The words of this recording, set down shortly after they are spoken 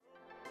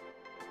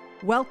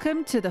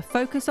Welcome to the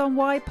Focus on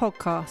Why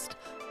podcast.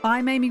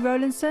 I'm Amy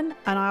Rowlandson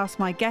and I ask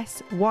my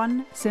guests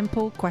one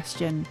simple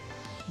question.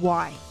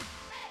 Why?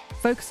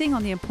 Focusing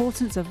on the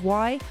importance of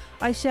why,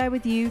 I share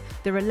with you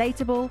the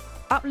relatable,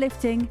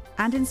 uplifting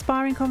and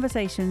inspiring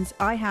conversations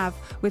I have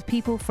with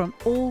people from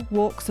all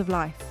walks of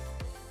life.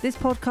 This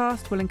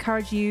podcast will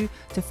encourage you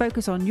to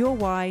focus on your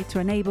why to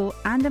enable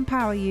and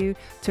empower you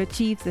to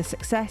achieve the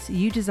success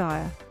you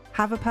desire.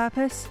 Have a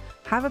purpose,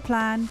 have a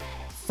plan,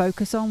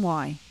 focus on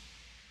why.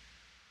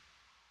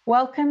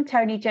 Welcome,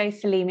 Tony J.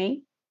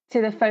 Salimi,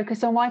 to the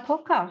Focus on Why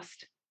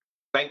podcast.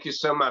 Thank you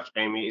so much,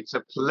 Amy. It's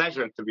a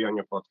pleasure to be on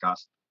your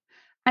podcast.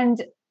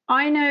 And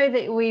I know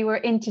that we were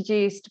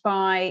introduced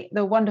by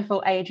the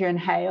wonderful Adrian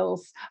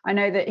Hales. I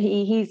know that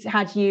he's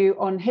had you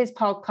on his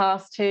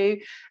podcast too.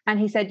 And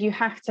he said you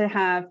have to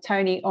have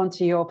Tony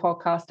onto your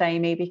podcast,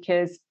 Amy,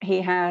 because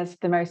he has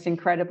the most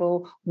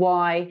incredible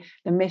why,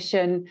 the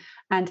mission,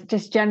 and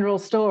just general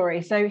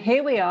story. So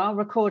here we are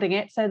recording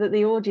it so that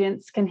the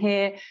audience can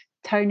hear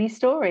Tony's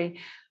story.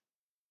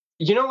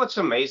 You know what's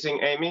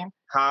amazing, Amy?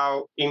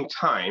 How in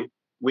time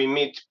we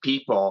meet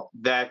people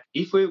that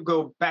if we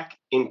go back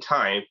in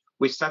time,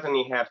 we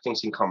suddenly have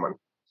things in common.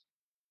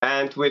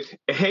 And with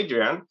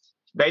Adrian,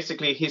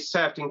 basically he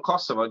served in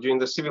Kosovo during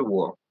the civil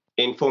war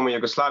in former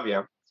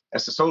Yugoslavia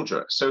as a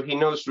soldier. So he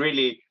knows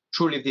really,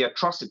 truly the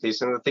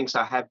atrocities and the things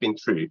I have been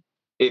through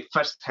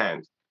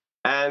firsthand.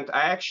 And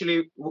I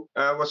actually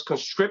was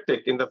conscripted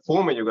in the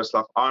former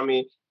Yugoslav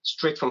army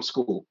straight from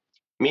school.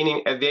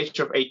 Meaning at the age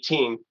of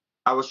 18,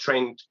 I was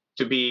trained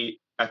to be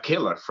a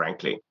killer,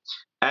 frankly.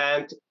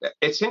 And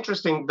it's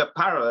interesting, the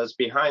parallels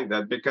behind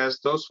that, because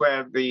those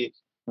were the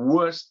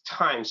worst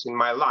times in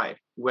my life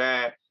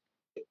where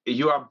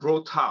you are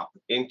brought up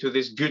into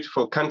this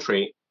beautiful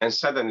country and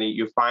suddenly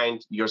you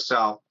find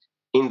yourself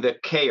in the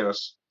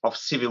chaos of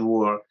civil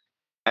war.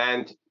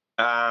 And,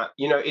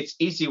 it's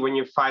easy when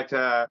you fight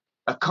a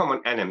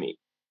common enemy,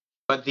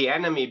 but the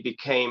enemy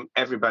became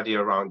everybody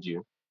around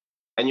you.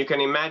 And you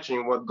can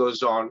imagine what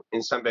goes on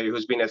in somebody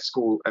who's been at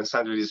school and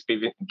suddenly is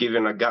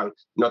given a gun,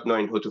 not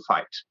knowing who to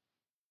fight.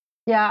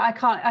 Yeah, I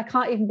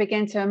can't even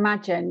begin to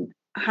imagine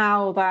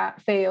how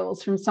that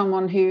feels from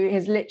someone who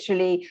has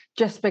literally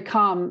just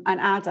become an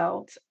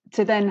adult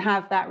to then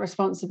have that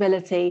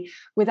responsibility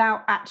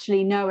without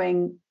actually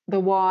knowing the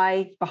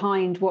why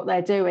behind what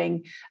they're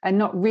doing and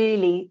not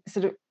really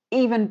sort of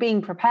even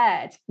being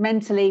prepared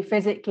mentally,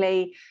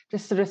 physically,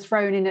 just sort of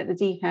thrown in at the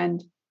deep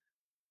end.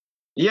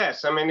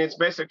 Yes, I mean, it's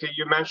basically,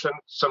 you mentioned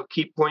some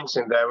key points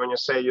in there when you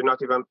say you're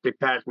not even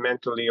prepared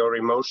mentally or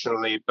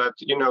emotionally, but,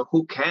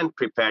 who can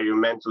prepare you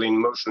mentally and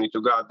emotionally to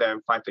go out there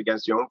and fight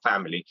against your own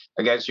family,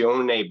 against your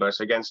own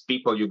neighbors, against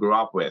people you grew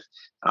up with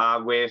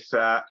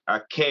a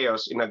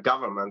chaos in a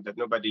government that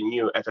nobody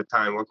knew at the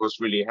time what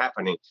was really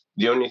happening.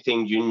 The only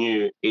thing you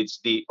knew, it's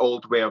the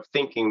old way of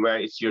thinking where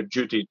it's your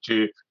duty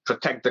to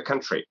protect the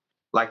country,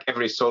 like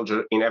every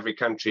soldier in every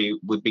country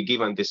would be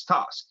given this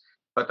task.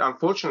 But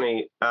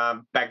unfortunately,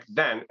 back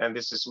then, and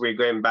we're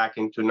going back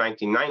into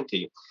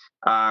 1990,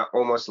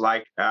 almost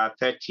like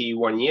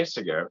 31 years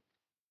ago,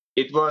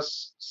 it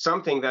was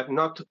something that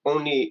not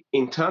only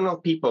internal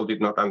people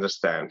did not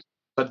understand,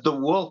 but the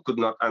world could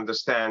not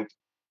understand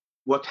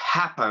what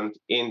happened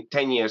in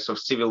 10 years of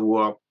civil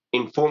war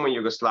in former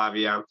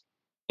Yugoslavia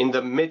in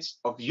the midst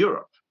of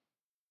Europe.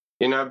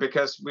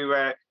 Because we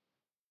were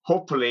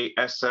hopefully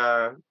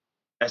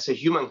as a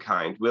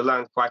humankind, we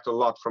learned quite a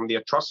lot from the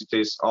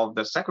atrocities of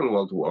the Second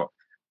World War.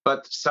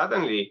 But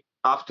suddenly,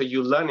 after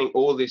you learning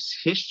all this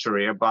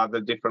history about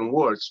the different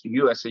wars,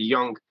 you as a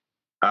young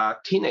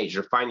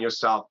teenager find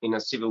yourself in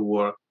a civil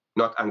war,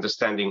 not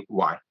understanding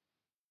why.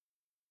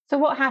 So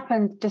what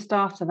happened just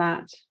after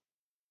that?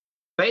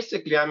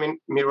 Basically,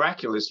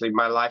 miraculously,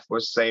 my life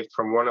was saved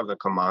from one of the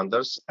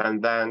commanders.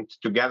 And then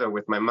together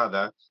with my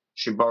mother,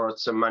 she borrowed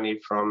some money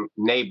from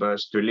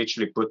neighbors to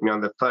literally put me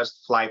on the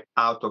first flight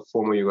out of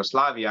former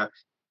Yugoslavia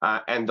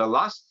and the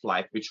last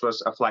flight, which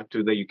was a flight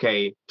to the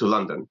UK to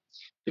London.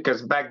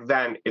 Because back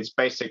then, it's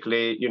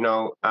basically,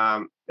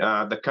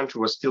 the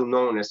country was still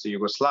known as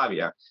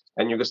Yugoslavia.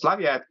 And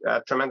Yugoslavia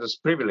had tremendous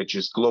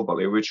privileges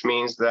globally, which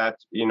means that,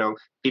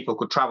 people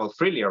could travel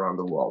freely around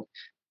the world.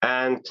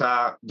 And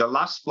the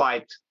last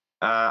flight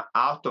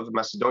out of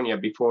Macedonia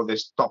before they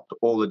stopped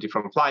all the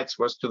different flights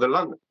was to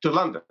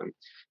London.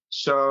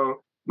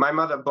 So my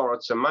mother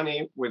borrowed some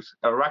money with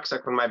a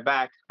rucksack on my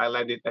back. I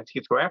landed at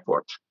Heathrow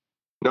Airport,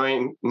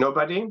 knowing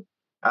nobody,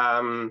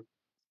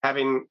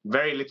 having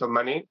very little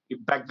money.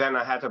 Back then,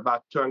 I had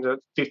about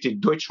 250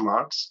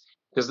 Deutschmarks,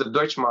 because the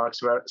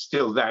Deutschmarks were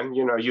still then,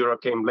 Euro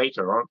came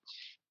later on.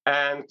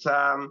 And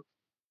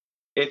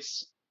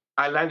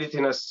I landed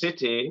in a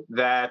city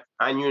that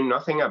I knew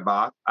nothing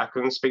about. I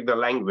couldn't speak the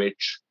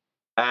language.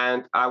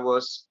 And I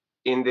was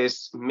in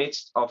this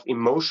midst of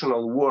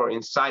emotional war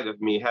inside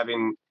of me,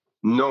 having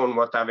known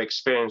what I've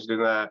experienced in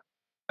the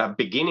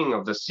beginning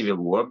of the civil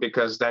war,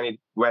 because then it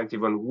went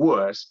even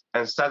worse.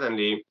 And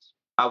suddenly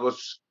I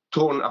was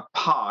torn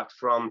apart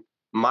from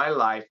my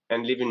life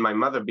and leaving my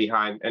mother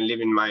behind and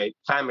leaving my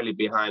family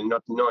behind,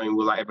 not knowing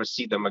will I ever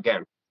see them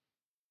again.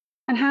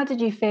 And how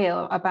did you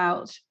feel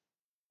about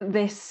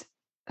this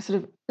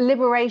sort of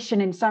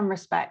liberation in some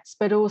respects,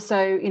 but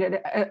also,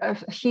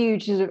 a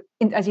huge sort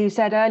of, as you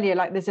said earlier,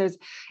 like there's this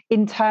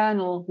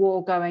internal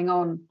war going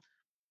on?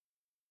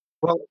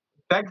 Well,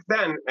 back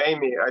then,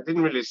 Amy, I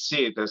didn't really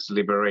see it as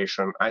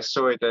liberation. I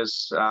saw it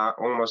as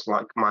almost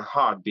like my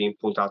heart being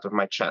pulled out of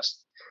my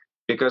chest,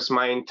 because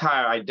my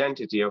entire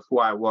identity of who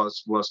I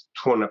was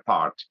torn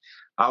apart.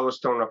 I was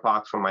torn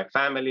apart from my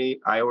family.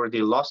 I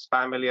already lost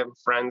family and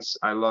friends.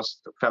 I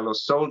lost fellow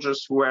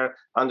soldiers who were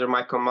under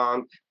my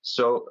command.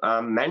 So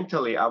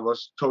mentally, I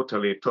was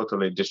totally,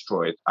 totally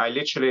destroyed. I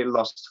literally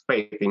lost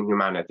faith in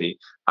humanity.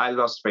 I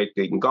lost faith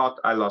in God.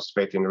 I lost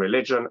faith in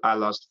religion. I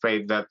lost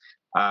faith that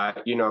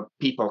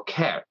people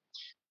care.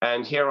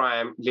 And here I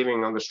am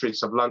living on the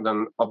streets of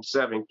London,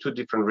 observing two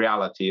different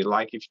realities.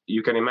 Like, if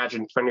you can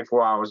imagine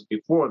 24 hours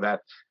before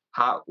that,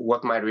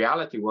 what my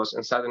reality was,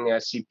 and suddenly I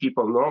see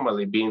people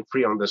normally being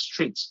free on the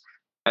streets,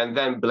 and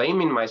then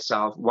blaming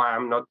myself why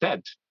I'm not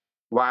dead,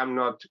 why I'm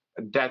not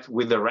dead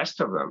with the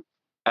rest of them,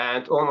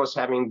 and almost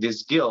having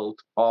this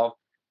guilt of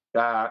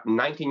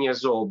 19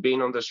 years old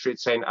being on the street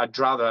saying I'd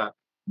rather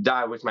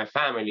die with my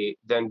family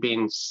than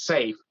being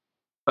safe.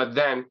 But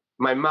then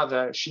my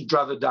mother, she'd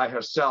rather die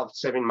herself,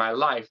 saving my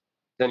life,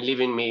 than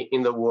leaving me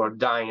in the war,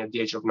 dying at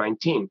the age of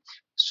 19.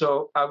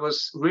 So I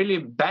was really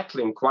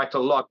battling quite a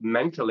lot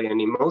mentally and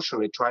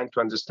emotionally, trying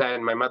to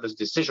understand my mother's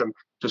decision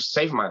to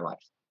save my life,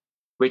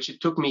 which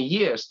it took me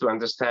years to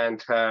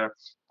understand her,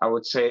 I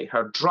would say,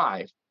 her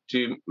drive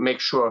to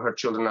make sure her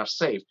children are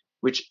safe,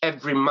 which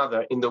every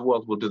mother in the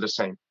world will do the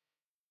same.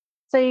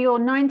 So you're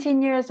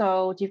 19 years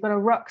old, you've got a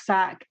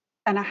rucksack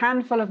and a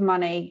handful of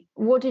money.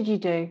 What did you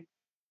do?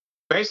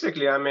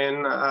 Basically,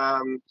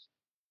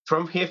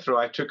 from Heathrow,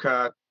 I took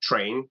a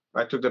train.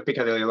 I took the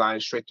Piccadilly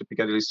line straight to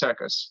Piccadilly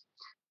Circus.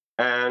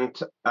 And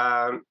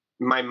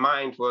my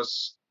mind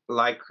was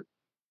like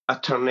a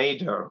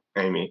tornado,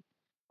 Amy.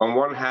 On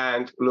one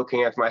hand,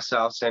 looking at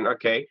myself saying,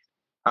 okay,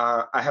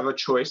 I have a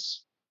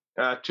choice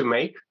to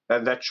make.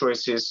 And that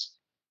choice is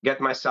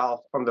get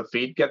myself on the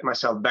feet, get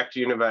myself back to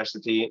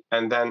university,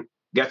 and then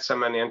get some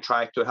money and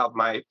try to help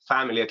my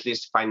family, at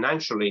least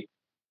financially,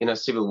 in a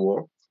civil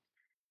war,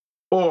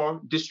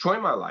 or destroy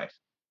my life,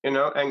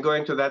 and go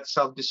into that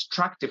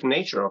self-destructive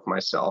nature of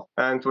myself.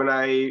 And when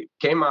I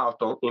came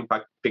out on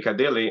Impact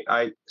Piccadilly,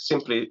 I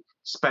simply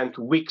spent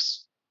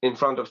weeks in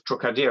front of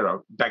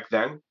Trocadero back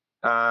then,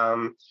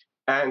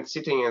 and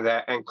sitting in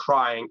there and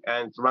crying,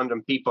 and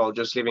random people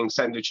just leaving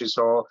sandwiches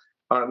or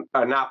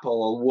an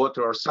apple or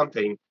water or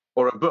something,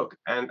 or a book.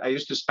 And I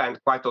used to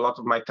spend quite a lot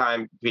of my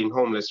time being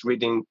homeless,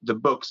 reading the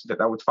books that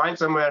I would find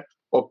somewhere,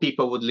 or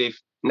people would live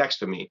next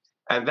to me.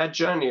 And that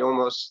journey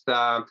almost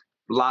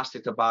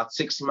lasted about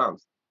 6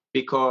 months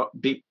before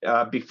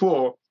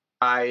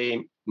I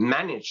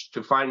managed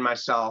to find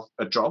myself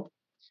a job,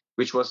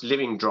 which was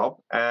living job.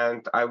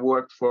 And I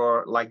worked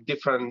for like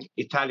different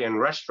Italian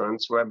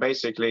restaurants where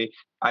basically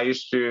I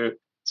used to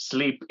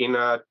sleep in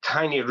a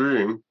tiny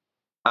room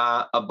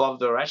above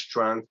the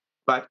restaurant,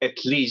 but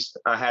at least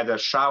I had a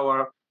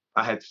shower,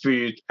 I had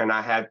food, and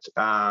I had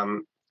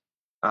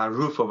a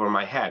roof over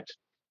my head.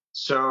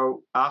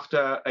 So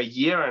after a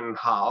year and a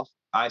half,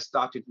 I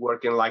started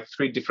working like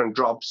 3 different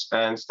jobs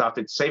and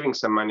started saving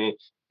some money,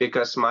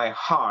 because my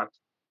heart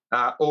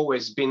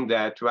always been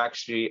there to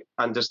actually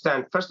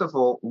understand, first of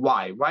all,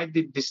 why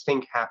did this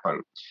thing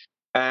happen?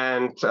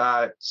 And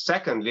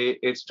secondly,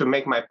 it's to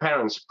make my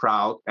parents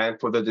proud, and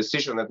for the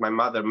decision that my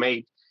mother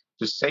made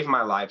to save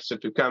my life. So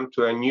to come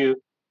to a new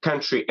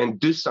country and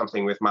do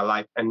something with my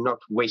life and not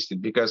waste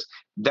it, because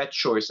that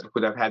choice, I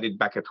could have had it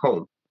back at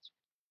home.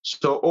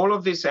 So all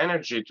of this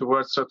energy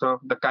towards sort of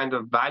the kind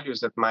of values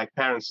that my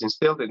parents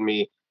instilled in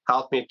me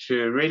helped me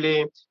to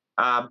really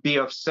be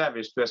of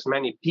service to as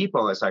many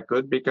people as I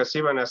could, because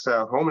even as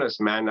a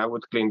homeless man, I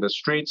would clean the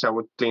streets, I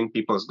would clean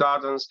people's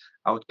gardens,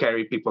 I would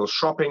carry people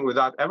shopping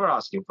without ever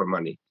asking for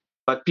money.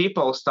 But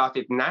people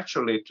started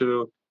naturally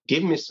to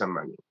give me some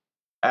money.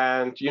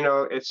 And,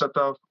 it's sort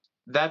of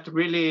that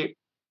really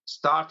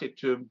started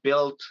to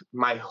build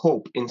my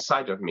hope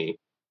inside of me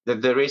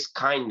that there is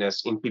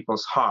kindness in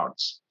people's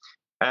hearts.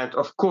 And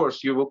of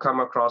course, you will come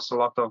across a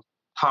lot of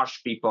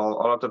harsh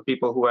people, a lot of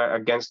people who are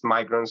against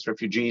migrants,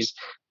 refugees,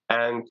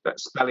 and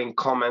spelling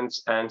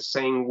comments and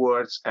saying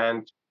words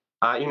and,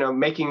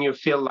 making you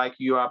feel like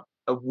you are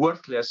a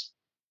worthless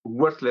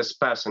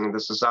person in the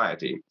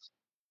society.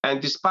 And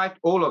despite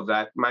all of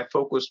that, my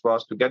focus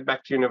was to get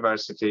back to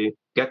university,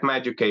 get my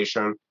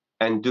education,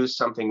 and do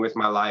something with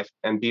my life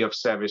and be of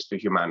service to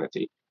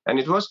humanity. And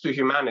it was to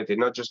humanity,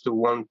 not just to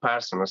one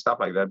person or stuff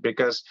like that,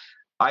 because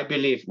I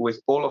believe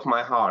with all of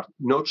my heart,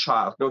 no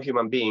child, no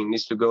human being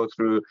needs to go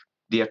through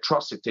the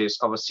atrocities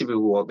of a civil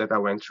war that I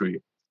went through.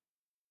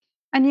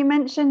 And you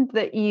mentioned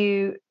that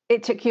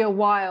it took you a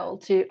while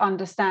to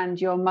understand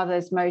your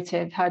mother's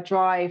motive, her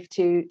drive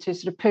to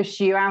sort of push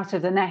you out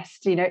of the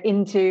nest,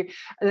 into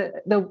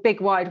the big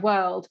wide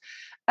world.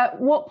 At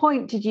what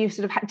point did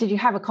you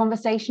have a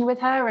conversation with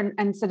her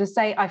and sort of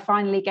say, I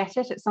finally get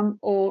it at some,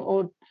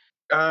 or?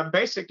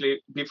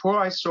 basically, before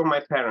I saw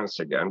my parents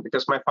again,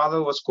 because my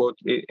father was caught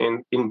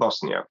in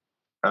Bosnia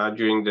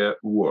during the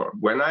war.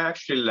 When I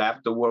actually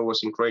left, the war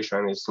was in Croatia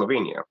and in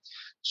Slovenia.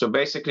 So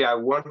basically, I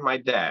warned my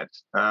dad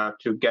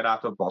to get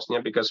out of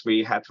Bosnia because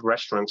we had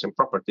restaurants and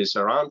properties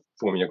around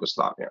former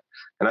Yugoslavia.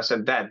 And I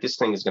said, Dad, this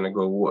thing is going to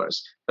go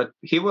worse. But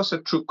he was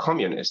a true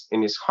communist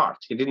in his heart.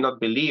 He did not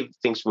believe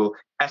things will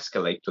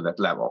escalate to that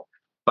level.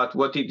 But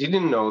what he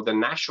didn't know, the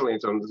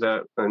nationalism,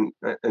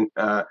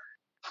 the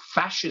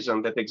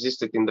fascism that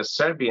existed in the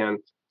Serbian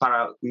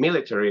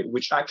paramilitary,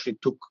 which actually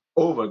took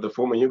over the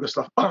former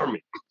Yugoslav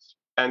army.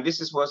 And this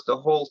was the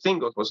whole thing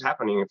that was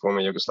happening in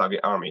former Yugoslavia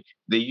army.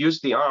 They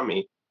used the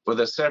army for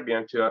the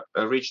Serbian to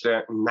reach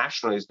their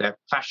nationalist, their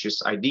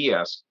fascist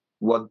ideas,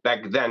 what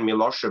back then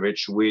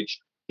Milosevic, which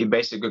he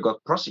basically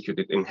got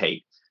prosecuted in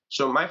Hague.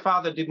 So my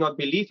father did not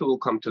believe it will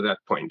come to that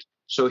point.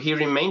 So he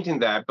remained in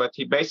there, but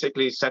he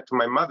basically said to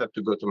my mother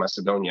to go to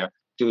Macedonia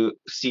to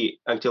see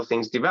until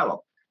things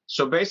develop.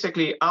 So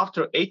basically,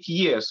 after 8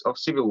 years of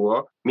civil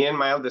war, me and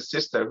my eldest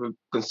sister, who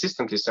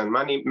consistently sent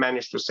money,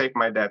 managed to save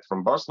my dad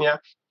from Bosnia.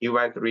 He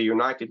went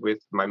reunited with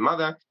my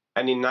mother.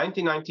 And in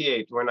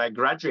 1998, when I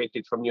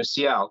graduated from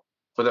UCL,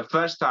 for the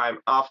first time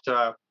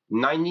after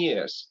 9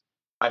 years,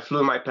 I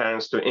flew my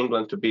parents to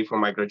England to be for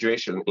my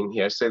graduation in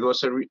here. So it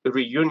was a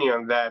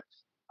reunion that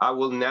I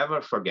will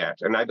never forget.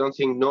 And I don't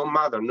think no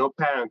mother, no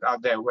parent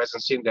out there who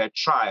hasn't seen their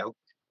child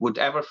would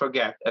ever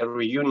forget a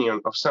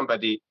reunion of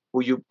somebody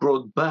who you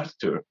brought birth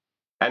to.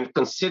 And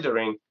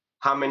considering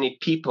how many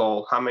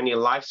people, how many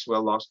lives were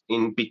lost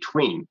in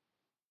between.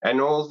 And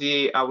all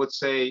the, I would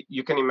say,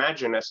 you can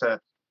imagine as a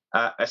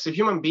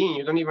human being,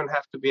 you don't even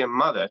have to be a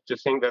mother to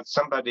think that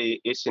somebody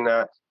is in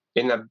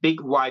a big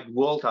wide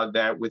world out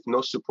there with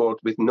no support,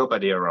 with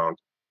nobody around.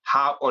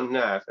 How on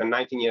earth a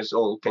 19 years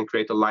old can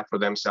create a life for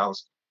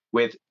themselves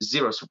with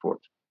zero support?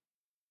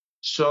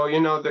 So,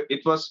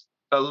 it was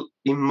an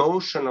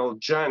emotional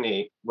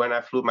journey when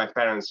I flew my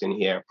parents in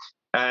here.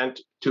 And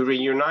to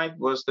reunite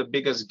was the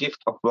biggest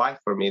gift of life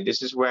for me.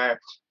 This is where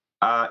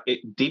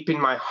deep in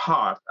my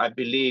heart, I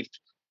believed,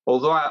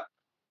 although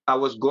I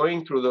was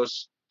going through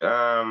those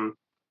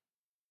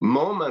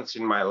moments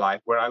in my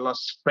life where I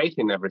lost faith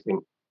in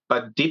everything,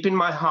 but deep in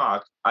my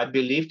heart, I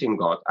believed in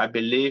God. I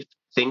believed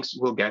things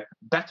will get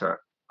better.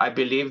 I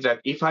believe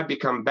that if I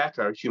become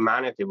better,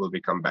 humanity will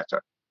become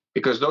better.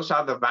 Because those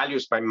are the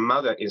values my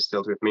mother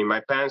instilled with me,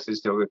 my parents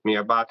instilled with me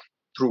about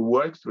through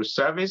work, through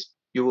service,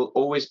 you will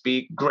always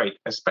be great.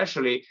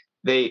 Especially,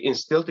 they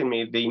instilled in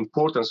me the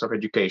importance of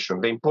education,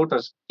 the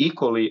importance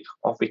equally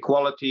of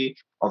equality,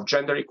 of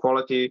gender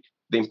equality,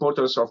 the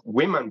importance of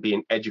women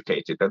being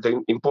educated,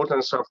 the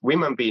importance of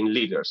women being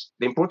leaders,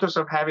 the importance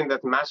of having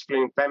that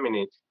masculine and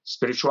feminine,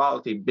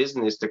 spirituality,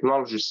 business,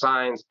 technology,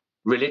 science,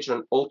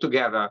 religion all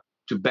together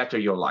to better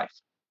your life.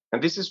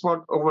 And this is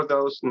what over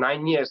those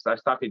 9 years I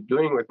started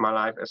doing with my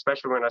life,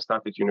 especially when I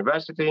started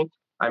university.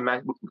 I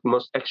met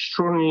most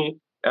extraordinary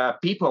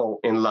people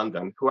in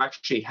London who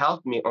actually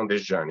helped me on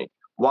this journey.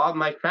 While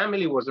my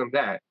family wasn't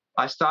there,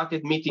 I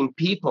started meeting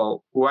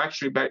people who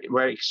actually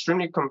were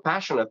extremely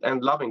compassionate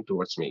and loving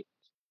towards me.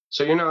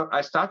 So,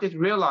 I started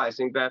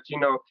realizing that,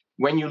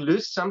 when you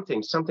lose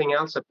something, something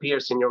else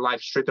appears in your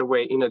life straight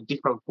away in a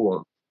different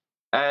form.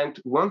 And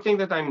one thing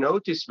that I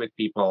noticed with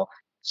people,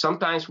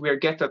 sometimes we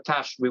get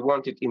attached, we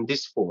want it in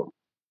this form.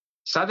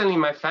 Suddenly,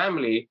 my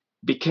family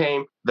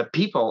became the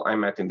people I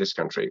met in this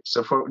country.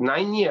 So for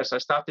 9 years, I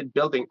started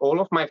building, all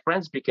of my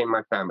friends became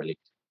my family,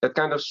 that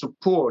kind of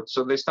support.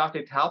 So they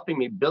started helping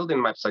me build in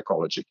my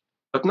psychology.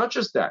 But not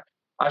just that.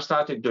 I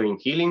started doing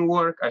healing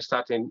work. I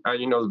started,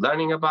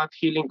 learning about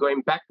healing,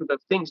 going back to the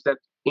things that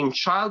in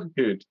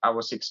childhood I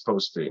was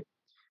exposed to.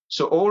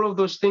 So all of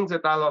those things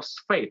that I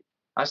lost faith,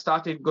 I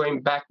started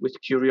going back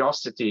with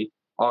curiosity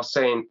of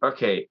saying,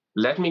 okay,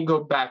 let me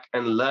go back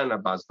and learn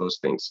about those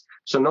things.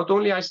 So not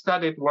only I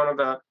studied one of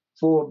the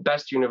 4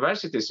 best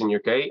universities in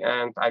UK,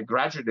 and I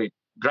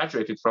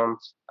graduated from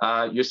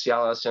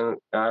UCL as an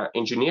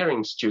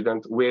engineering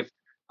student with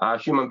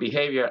human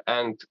behavior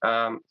and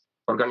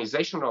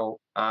organizational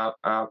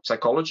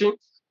psychology,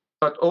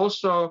 but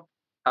also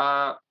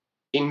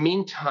in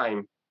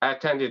meantime, I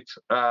attended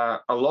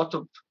a lot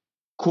of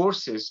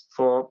courses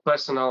for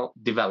personal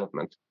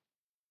development,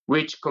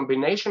 which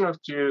combination of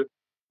two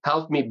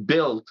helped me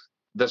build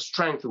the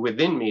strength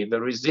within me, the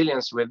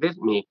resilience within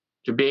me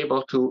to be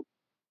able to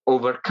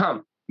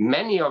overcome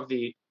many of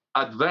the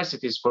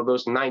adversities for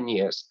those 9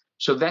 years.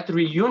 So that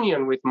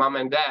reunion with mom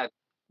and dad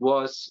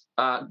was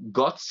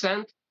God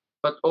sent,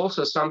 but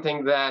also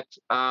something that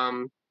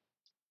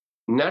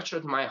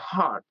nurtured my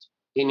heart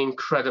in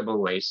incredible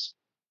ways.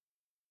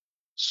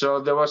 So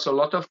there was a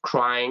lot of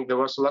crying. There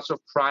was lots of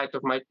pride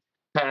of my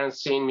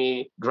parents seeing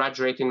me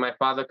graduating, my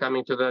father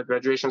coming to the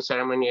graduation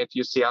ceremony at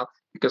UCL,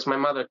 because my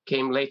mother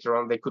came later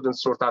on. They couldn't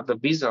sort out the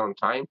visa on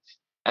time.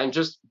 And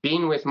just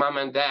being with mom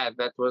and dad,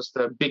 that was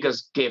the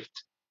biggest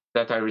gift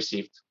that I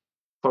received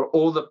for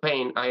all the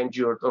pain I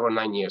endured over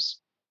 9 years.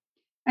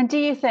 And do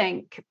you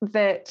think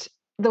that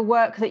the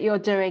work that you're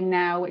doing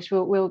now, which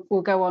we'll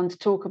go on to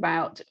talk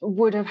about,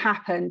 would have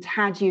happened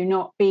had you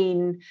not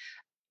been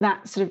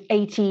that sort of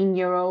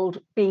 18-year-old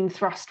being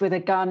thrust with a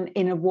gun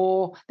in a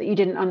war that you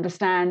didn't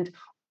understand,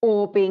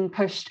 or being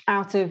pushed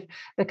out of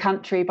the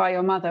country by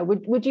your mother?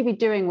 Would you be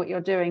doing what you're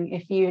doing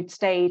if you had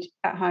stayed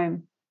at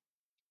home?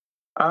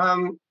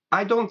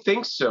 I don't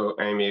think so,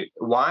 Amy.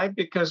 Why?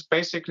 Because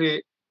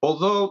basically,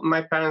 although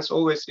my parents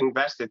always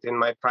invested in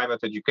my private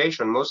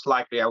education, most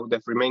likely I would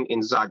have remained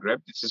in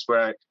Zagreb. This is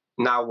where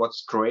now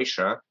what's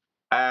Croatia,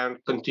 and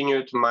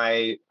continued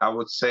my, I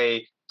would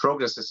say,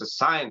 progress as a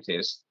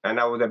scientist, and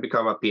I would have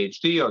become a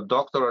PhD or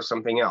doctor or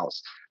something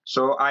else.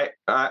 So I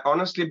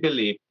honestly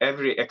believe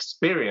every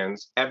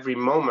experience, every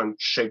moment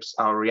shapes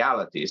our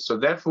reality. So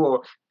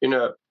therefore,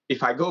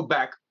 if I go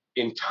back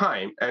in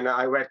time and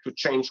I were to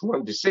change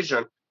one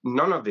decision,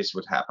 none of this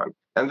would happen.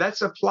 And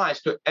that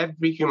applies to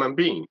every human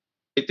being.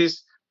 It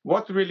is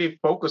what really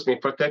focused me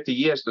for 30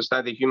 years to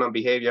study human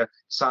behavior,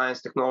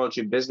 science,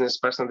 technology, business,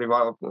 personal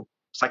development,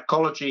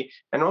 psychology,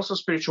 and also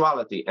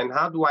spirituality. And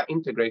how do I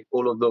integrate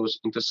all of those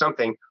into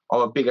something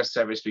of a bigger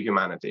service to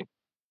humanity?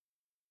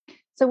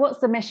 So what's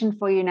the mission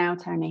for you now,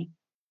 Tony?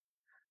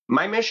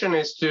 My mission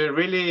is to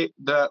really,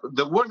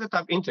 the work that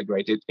I've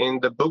integrated in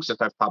the books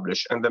that I've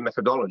published and the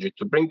methodology,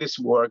 to bring this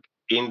work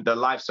in the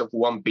lives of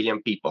 1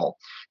 billion people,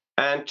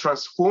 and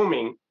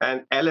transforming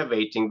and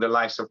elevating the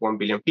lives of 1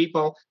 billion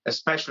people,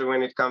 especially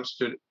when it comes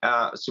to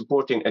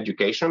supporting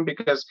education,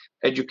 because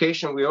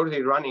education, we're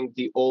already running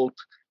the old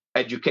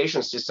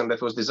education system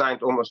that was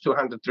designed almost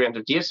 200,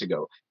 300 years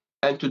ago.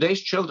 And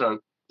today's children,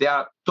 they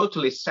are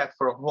totally set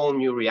for a whole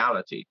new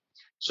reality.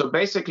 So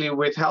basically,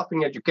 with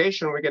helping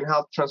education, we can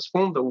help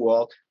transform the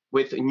world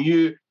with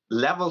new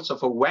levels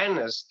of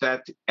awareness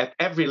that at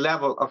every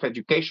level of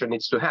education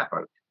needs to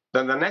happen.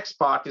 Then the next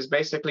part is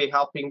basically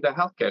helping the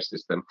healthcare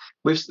system.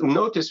 We've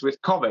noticed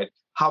with COVID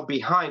how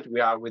behind we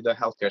are with the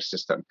healthcare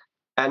system.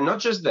 And not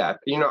just that,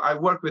 I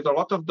work with a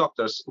lot of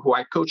doctors who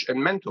I coach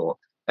and mentor,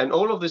 and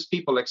all of these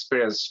people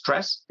experience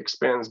stress,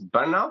 experience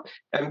burnout,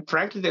 and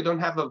frankly, they don't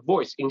have a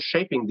voice in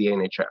shaping the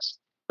NHS.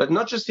 But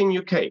not just in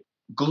UK,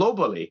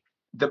 globally,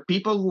 the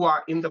people who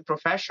are in the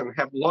profession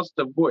have lost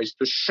the voice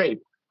to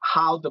shape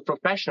how the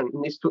profession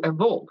needs to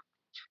evolve.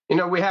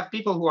 We have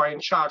people who are in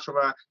charge of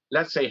a,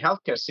 let's say,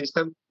 healthcare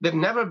system. They've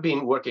never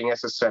been working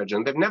as a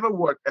surgeon. They've never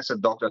worked as a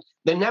doctor.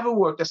 They never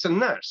worked as a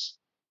nurse.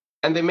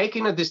 And they're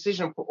making a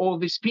decision for all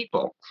these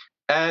people.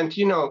 And,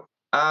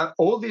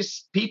 all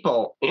these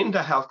people in the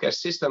healthcare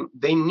system,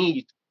 they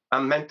need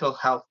a mental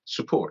health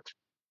support.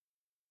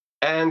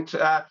 And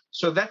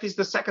so that is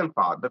the second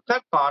part. The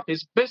third part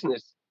is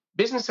business.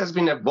 Business has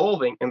been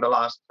evolving in the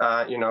last,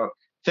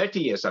 30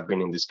 years I've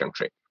been in this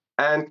country.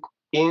 And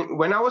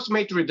when I was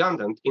made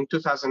redundant in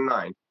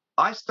 2009,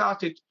 I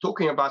started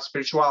talking about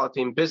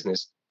spirituality in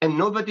business, and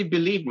nobody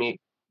believed me.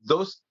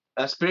 Those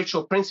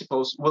spiritual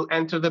principles will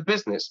enter the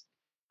business.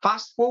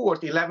 Fast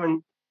forward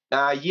 11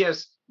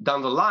 years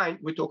down the line,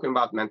 we're talking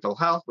about mental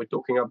health. We're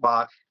talking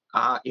about,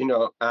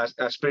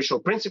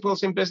 spiritual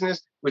principles in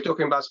business. We're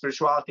talking about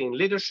spirituality in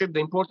leadership, the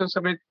importance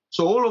of it.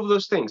 So all of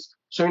those things.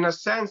 So in a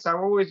sense, I've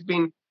always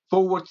been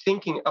forward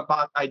thinking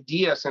about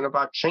ideas and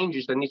about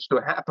changes that needs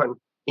to happen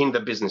in the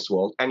business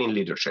world and in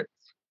leadership.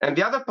 And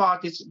the other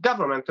part is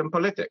government and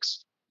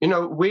politics.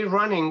 We're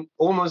running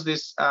almost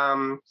this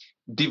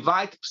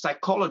divide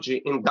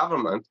psychology in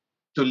government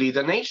to lead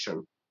a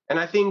nation. And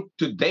I think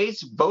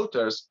today's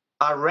voters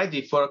are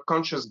ready for a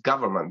conscious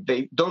government.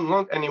 They don't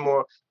want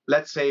anymore,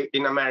 let's say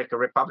in America,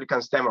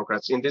 Republicans,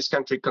 Democrats, in this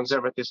country,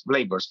 conservatives,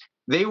 laborers.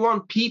 They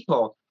want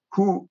people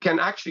who can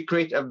actually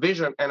create a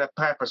vision and a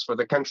purpose for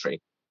the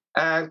country.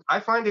 And I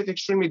find it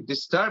extremely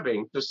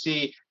disturbing to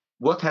see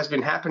what has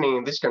been happening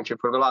in this country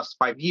for the last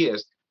 5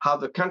 years, how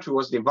the country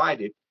was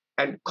divided,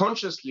 and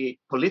consciously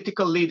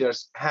political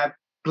leaders have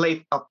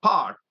played a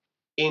part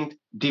in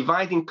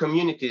dividing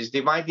communities,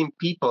 dividing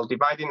people,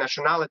 dividing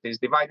nationalities,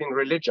 dividing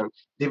religion,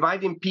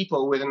 dividing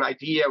people with an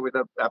idea, with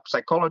a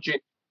psychology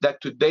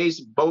that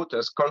today's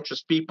voters,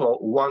 conscious people,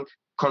 want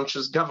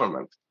conscious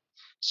government.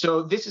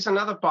 So this is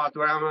another part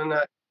where I'm going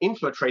to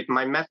infiltrate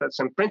my methods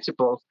and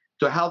principles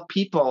to help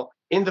people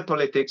in the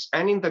politics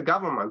and in the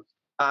government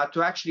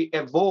to actually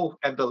evolve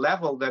at the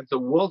level that the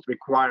world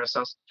requires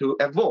us to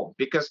evolve,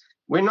 because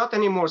we're not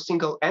anymore a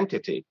single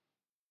entity.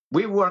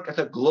 We work at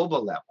a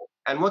global level.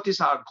 And what is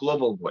our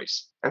global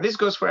voice? And this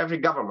goes for every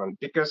government,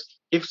 because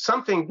if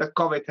something that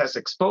COVID has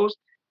exposed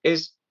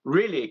is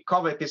really,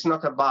 COVID is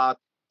not about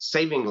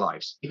saving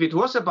lives. If it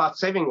was about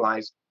saving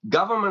lives,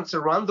 governments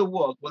around the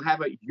world will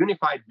have a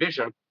unified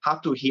vision how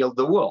to heal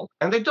the world.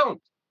 And they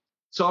don't.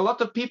 So a lot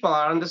of people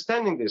are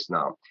understanding this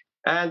now.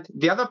 And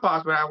the other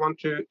part where I want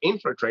to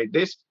infiltrate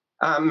this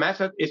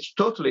method is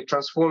totally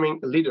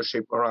transforming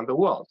leadership around the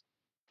world.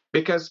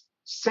 Because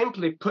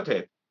simply put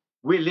it,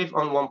 we live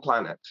on one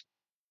planet.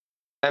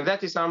 And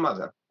that is our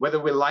mother, whether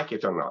we like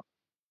it or not.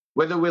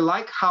 Whether we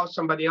like how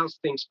somebody else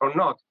thinks or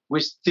not, we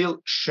still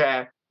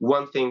share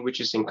one thing which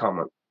is in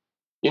common.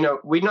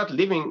 We're not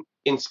living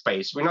in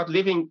space. We're not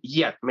living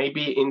yet.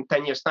 Maybe in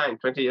 10 years' time,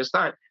 20 years'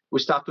 time, we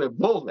start to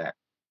evolve there.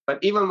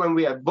 But even when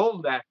we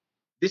evolve that,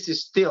 this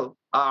is still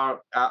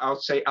our, I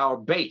would say, our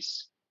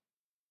base.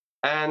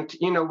 And,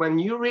 when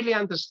you really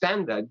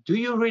understand that, do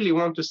you really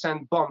want to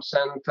send bombs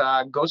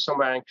and go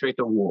somewhere and create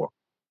a war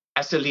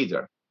as a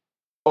leader?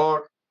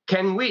 Or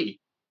can we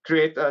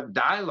create a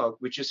dialogue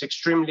which is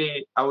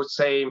extremely, I would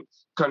say,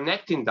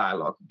 connecting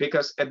dialogue?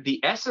 Because at the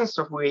essence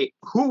of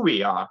who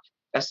we are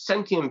as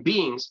sentient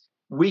beings,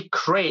 we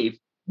crave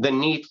the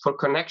need for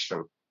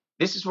connection.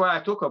 This is why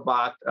I talk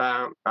about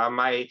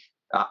my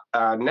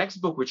next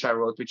book, which I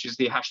wrote, which is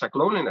the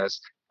 #loneliness,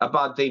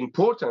 about the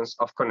importance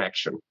of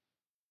connection.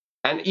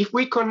 And if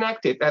we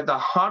connect it at the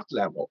heart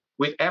level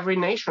with every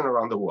nation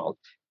around the world,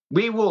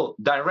 we will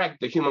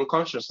direct the human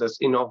consciousness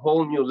in a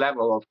whole new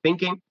level of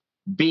thinking,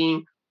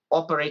 being,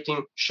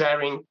 operating,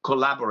 sharing,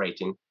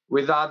 collaborating,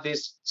 without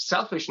this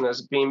selfishness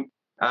being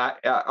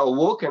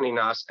awoken in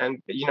us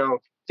and,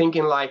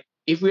 thinking like,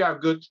 if we are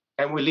good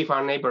and we leave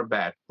our neighbor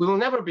bad, we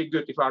will never be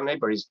good if our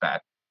neighbor is bad.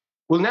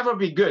 We'll never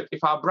be good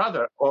if our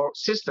brother or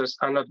sisters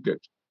are not good.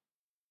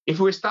 If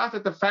we start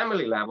at the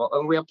family level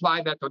and we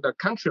apply that to the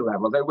country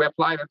level, then we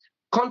apply that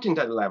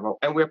continent level,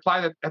 and we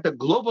apply that at the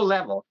global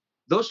level,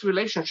 those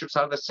relationships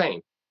are the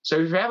same. So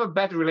if we have a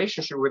better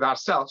relationship with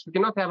ourselves, we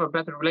cannot have a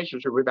better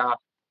relationship with our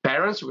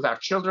parents, with our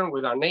children,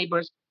 with our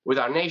neighbors, with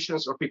our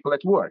nations, or people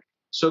at work.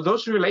 So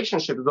those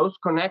relationships, those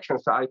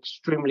connections are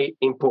extremely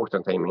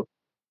important, Amy.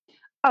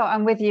 Oh,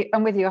 I'm with you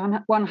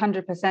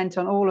 100%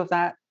 on all of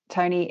that,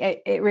 Tony.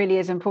 It really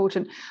is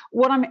important.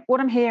 What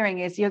I'm hearing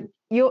is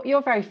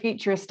you're very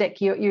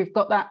futuristic. You've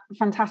got that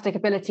fantastic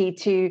ability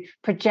to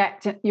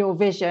project your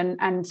vision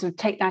and to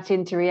take that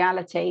into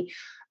reality.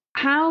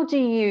 How do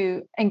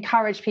you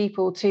encourage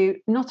people to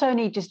not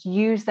only just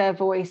use their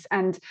voice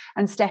and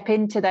step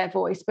into their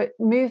voice, but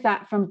move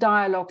that from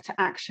dialogue to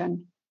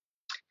action?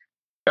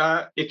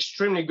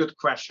 Extremely good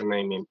question,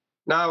 Amy.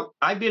 Now,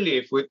 I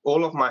believe with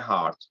all of my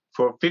heart,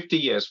 for 50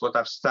 years, what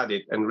I've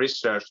studied and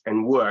researched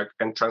and worked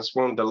and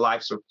transformed the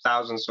lives of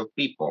thousands of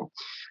people,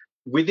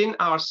 within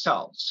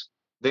ourselves,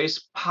 there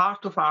is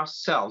part of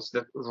ourselves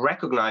that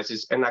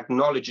recognizes and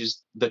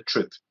acknowledges the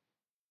truth.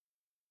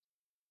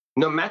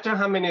 No matter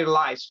how many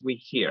lies we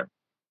hear,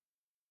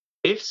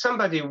 if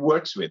somebody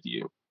works with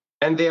you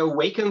and they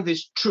awaken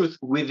this truth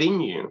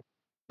within you,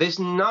 there's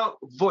no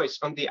voice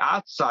on the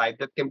outside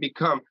that can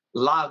become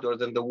louder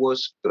than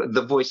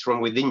the voice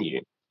from within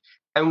you.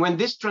 And when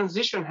this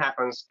transition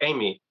happens,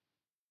 Amy,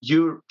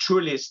 you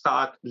truly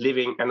start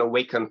living an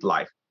awakened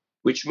life,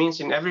 which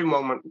means in every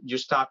moment you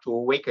start to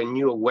awaken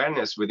new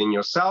awareness within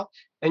yourself,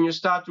 and you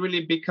start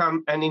really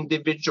become an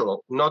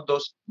individual, not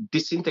those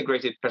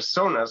disintegrated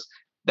personas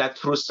that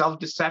through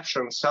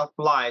self-deception,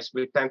 self-lies,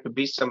 we tend to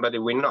be somebody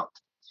we're not.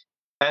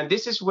 And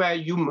this is where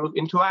you move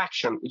into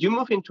action. You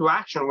move into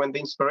action when the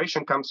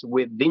inspiration comes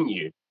within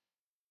you,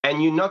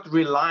 and you're not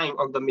relying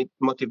on the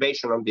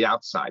motivation on the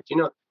outside.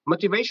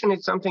 Motivation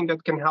is something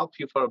that can help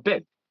you for a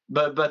bit,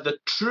 but the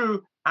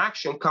true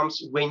action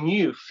comes when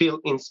you feel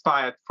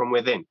inspired from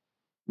within.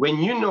 When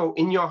you know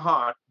in your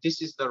heart,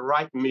 this is the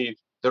right move,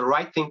 the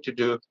right thing to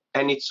do,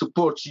 and it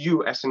supports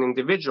you as an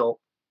individual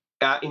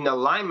in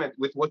alignment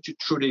with what you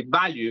truly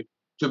value,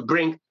 to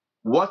bring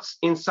what's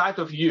inside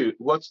of you,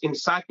 what's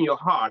inside your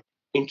heart,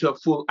 into a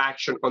full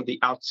action on the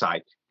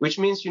outside, which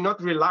means you're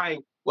not relying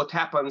what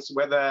happens,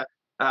 whether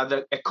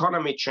the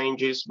economy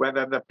changes,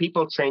 whether the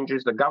people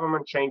changes, the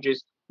government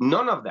changes,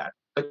 none of that.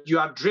 But you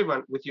are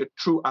driven with your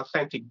true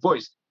authentic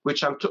voice,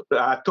 which I'm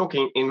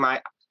talking in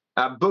my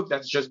book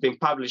that's just been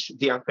published,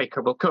 The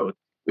Unfakeable Code,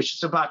 which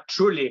is about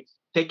truly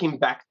taking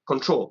back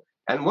control.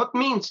 And what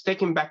means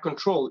taking back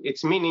control?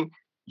 It's meaning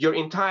your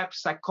entire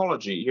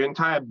psychology, your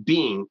entire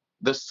being,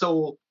 the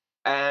soul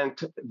and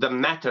the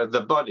matter,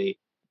 the body,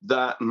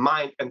 the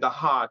mind and the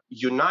heart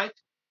unite,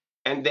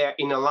 and they're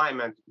in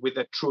alignment with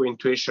the true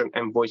intuition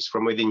and voice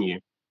from within you.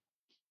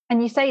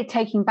 And you say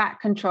taking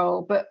back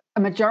control, but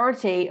a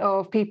majority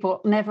of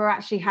people never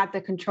actually had the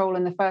control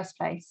in the first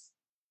place.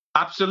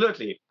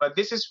 Absolutely. But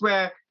this is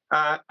where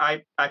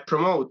I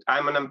promote,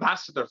 I'm an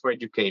ambassador for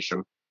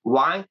education.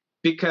 Why?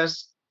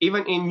 Because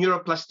even in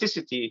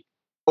neuroplasticity,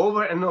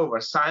 over and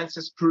over, science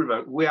has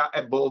proven we are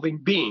evolving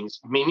beings,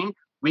 meaning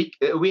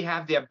we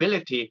have the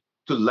ability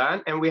to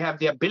learn, and we have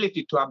the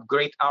ability to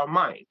upgrade our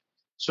mind.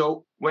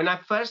 So when I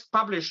first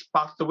published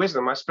Path to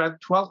Wisdom, I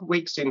spent 12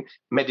 weeks in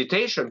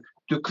meditation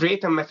to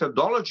create a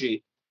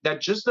methodology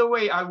that, just the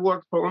way I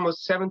worked for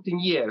almost 17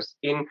 years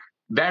in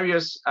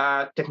various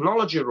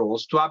technology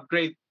roles to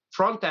upgrade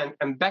front-end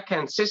and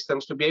back-end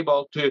systems to be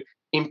able to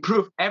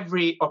improve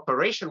every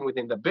operation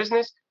within the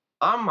business,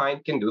 our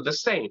mind can do the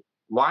same.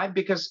 Why?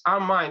 Because our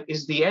mind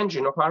is the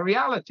engine of our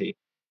reality.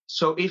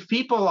 So if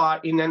people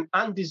are in an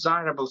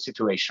undesirable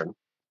situation,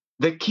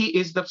 the key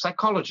is the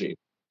psychology.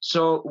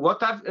 So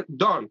what I've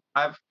done,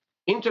 I've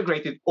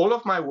integrated all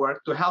of my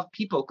work to help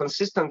people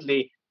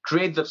consistently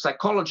create the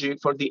psychology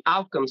for the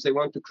outcomes they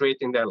want to create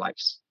in their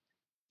lives.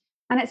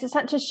 And it's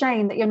such a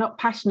shame that you're not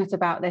passionate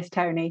about this,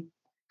 Tony.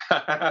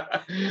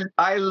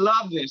 I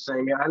love this,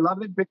 Amy. I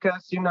love it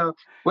because,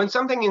 when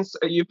something is,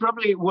 you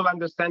probably will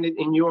understand it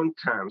in your own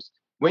terms.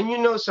 when you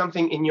know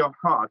something in your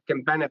heart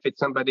can benefit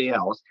somebody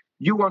else,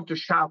 you want to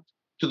shout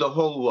to the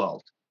whole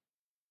world.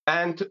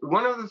 And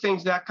one of the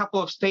things, there are a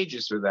couple of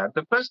stages with that.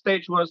 The first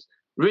stage was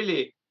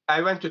really,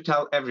 I went to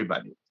tell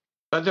everybody.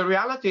 But the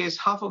reality is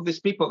half of these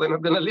people, they're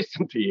not going to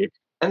listen to you.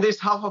 And there's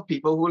half of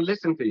people who will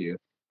listen to you.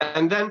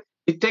 And then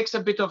it takes a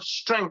bit of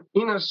strength,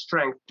 inner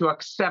strength, to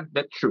accept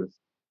the truth.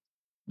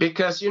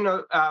 Because,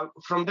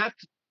 from that,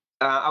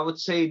 I would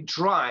say,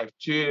 drive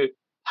to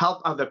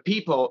help other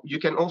people, you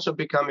can also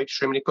become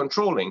extremely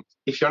controlling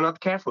if you're not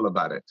careful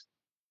about it.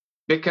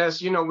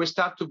 Because, we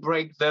start to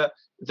break the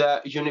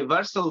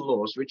universal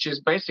laws, which is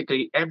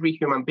basically every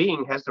human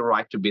being has the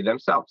right to be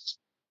themselves.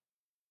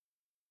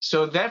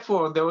 So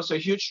therefore, there was a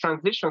huge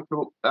transition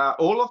through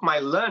all of my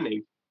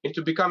learning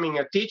into becoming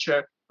a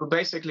teacher who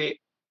basically,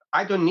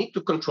 I don't need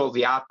to control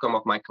the outcome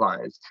of my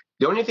clients.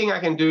 The only thing I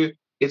can do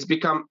is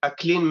become a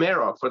clean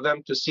mirror for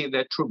them to see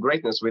their true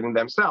greatness within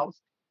themselves.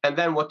 And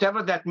then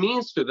whatever that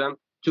means to them,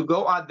 to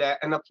go out there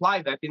and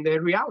apply that in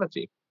their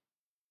reality.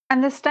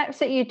 And the steps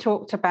that you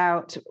talked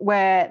about,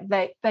 where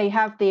they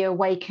have the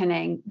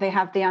awakening, they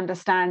have the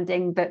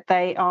understanding that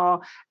they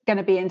are going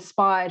to be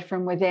inspired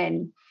from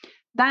within,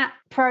 that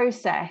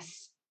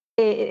process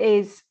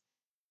is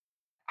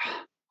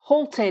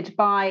halted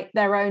by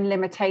their own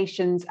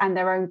limitations and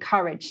their own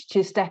courage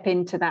to step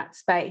into that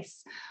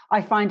space.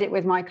 I find it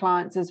with my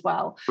clients as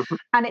well. Mm-hmm.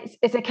 And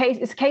it's a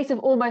case of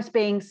almost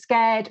being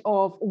scared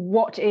of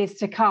what is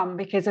to come,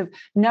 because of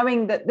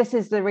knowing that this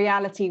is the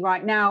reality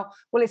right now.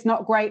 Well, it's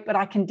not great, but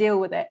I can deal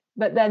with it.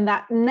 But then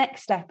that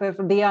next step of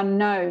the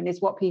unknown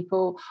is what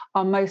people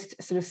are most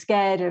sort of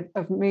scared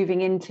of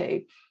moving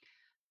into.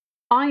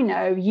 I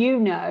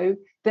know,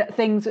 that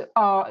things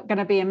are going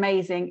to be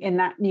amazing in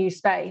that new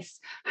space.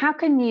 How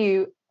can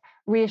you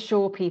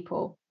reassure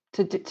people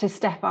to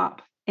step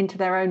up into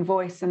their own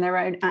voice and their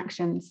own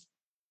actions?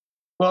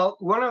 Well,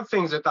 one of the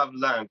things that I've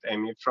learned,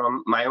 Amy,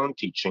 from my own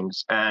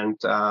teachings, and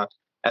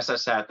as I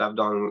said, I've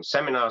done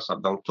seminars,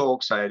 I've done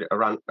talks, I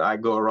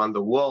go around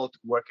the world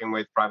working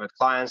with private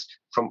clients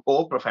from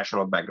all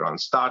professional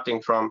backgrounds,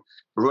 starting from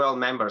royal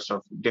members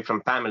of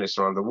different families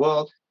around the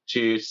world,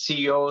 to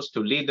CEOs,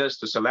 to leaders,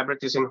 to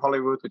celebrities in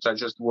Hollywood, which I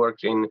just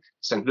worked in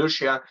St.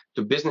 Lucia,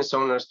 to business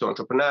owners, to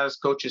entrepreneurs,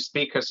 coaches,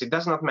 speakers. It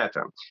does not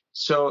matter.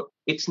 So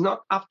it's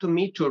not up to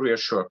me to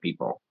reassure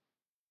people,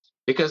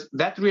 because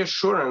that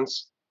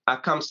reassurance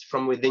comes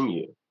from within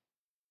you.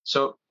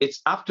 So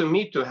it's up to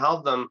me to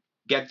help them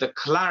get the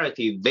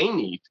clarity they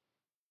need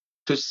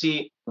to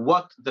see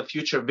what the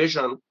future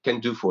vision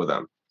can do for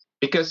them.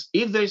 Because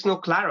if there is no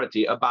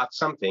clarity about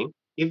something,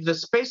 if the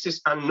space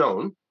is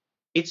unknown,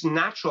 it's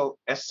natural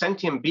as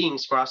sentient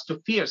beings for us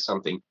to fear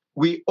something.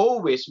 We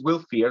always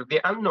will fear the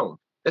unknown.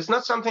 It's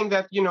not something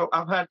that,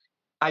 I've heard.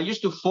 I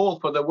used to fall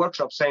for the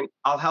workshop saying,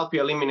 I'll help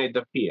you eliminate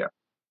the fear.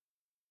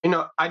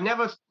 I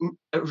never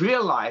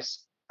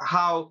realized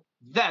how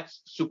that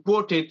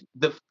supported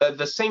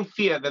the same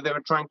fear that they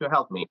were trying to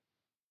help me.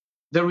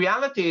 The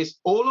reality is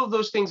all of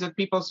those things that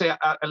people say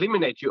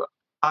eliminate you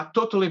are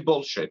totally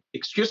bullshit.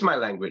 Excuse my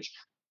language.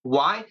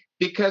 Why?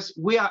 Because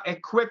we are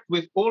equipped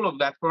with all of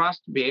that for us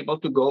to be able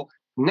to go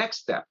next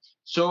step.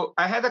 So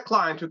I had a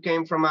client who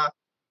came from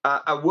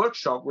a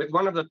workshop with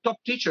one of the top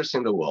teachers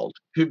in the world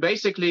who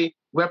basically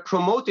were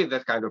promoting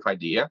that kind of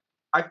idea.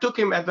 I took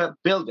him at the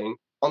building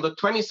on the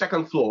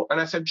 22nd floor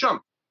and I said,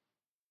 jump.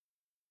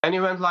 And he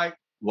went like,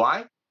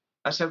 why?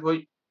 I said, well,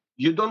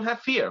 you don't have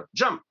fear.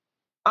 Jump.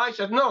 I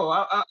said, no,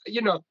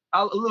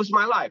 I'll lose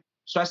my life.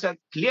 So I said,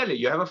 clearly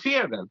you have a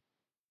fear then.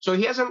 So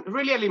he hasn't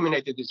really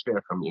eliminated this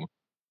fear from you.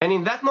 And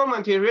in that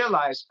moment, he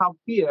realized how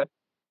fear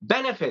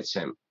benefits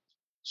him.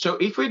 So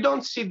if we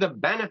don't see the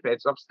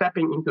benefits of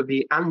stepping into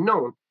the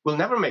unknown, we'll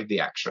never make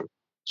the action.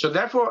 So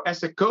therefore,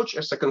 as a coach,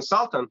 as a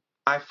consultant,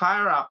 I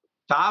fire up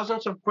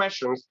thousands of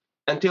questions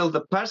until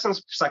the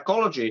person's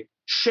psychology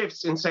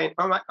shifts in saying,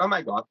 oh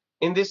my God,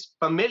 in this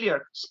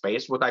familiar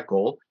space, what I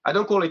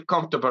don't call it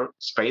comfortable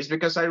space,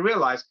 because I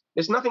realize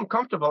there's nothing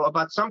comfortable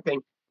about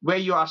something where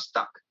you are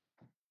stuck.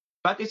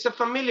 But it's a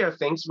familiar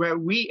thing where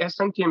we as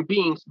sentient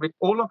beings with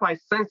all of our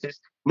senses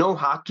know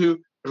how to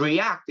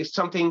react if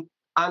something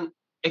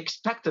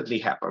unexpectedly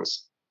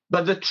happens.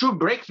 But the true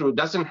breakthrough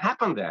doesn't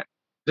happen there.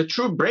 The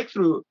true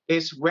breakthrough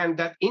is when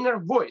that inner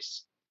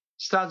voice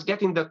starts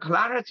getting the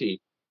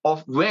clarity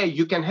of where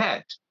you can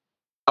head,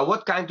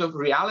 what kind of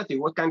reality,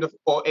 what kind of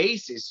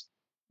oasis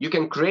you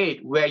can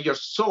create where your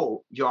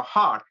soul, your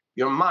heart,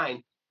 your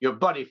mind, your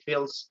body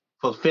feels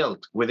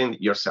fulfilled within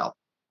yourself.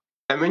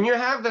 And when you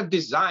have the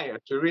desire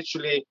to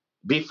richly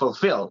be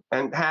fulfilled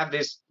and have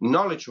this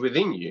knowledge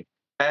within you,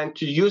 and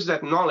to use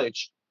that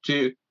knowledge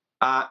to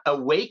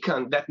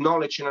awaken that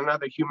knowledge in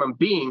another human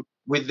being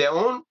with their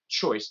own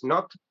choice,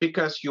 not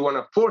because you want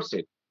to force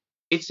it,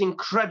 it's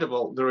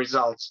incredible the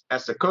results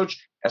as a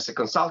coach, as a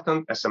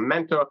consultant, as a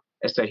mentor,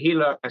 as a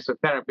healer, as a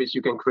therapist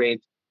you can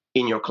create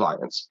in your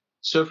clients.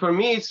 So for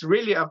me, it's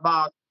really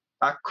about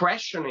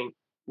questioning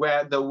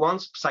where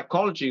one's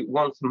psychology,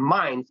 one's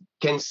mind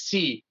can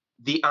see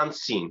the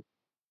unseen.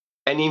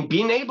 And in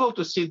being able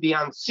to see the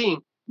unseen,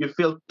 you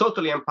feel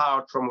totally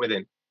empowered from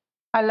within.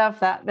 I love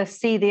that, the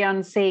see the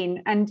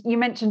unseen. And you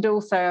mentioned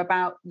also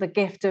about the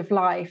gift of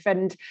life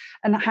and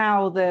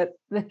how the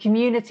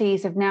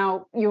communities have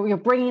now, you're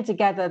bringing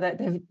together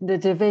the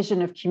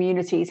division of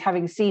communities,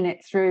 having seen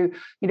it through,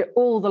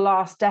 all the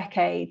last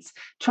decades,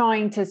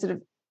 trying to sort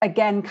of,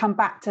 again, come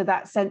back to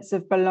that sense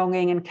of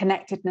belonging and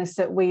connectedness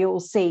that we all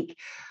seek.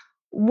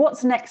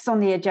 What's next on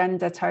the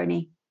agenda,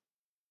 Tony?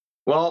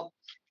 Well,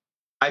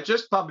 I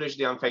just published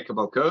The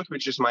Unfakeable Code,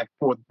 which is my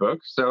 4th book.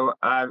 So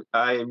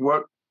I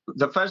worked.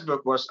 The first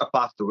book was A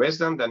Path to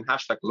Wisdom, then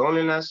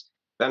 #Loneliness.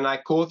 Then I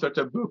co-authored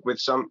a book with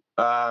some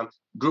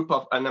group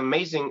of an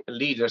amazing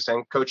leaders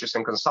and coaches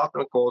and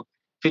consultants called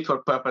Fit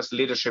for Purpose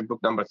Leadership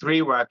Book number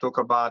 3, where I talk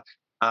about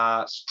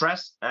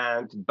stress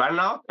and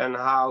burnout and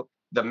how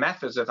the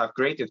methods that I've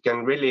created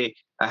can really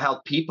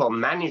help people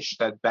manage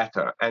that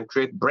better and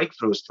create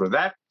breakthroughs through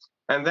that.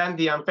 And then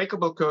The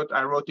Unfakeable Code,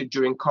 I wrote it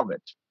during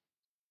COVID.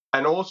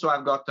 And also,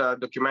 I've got a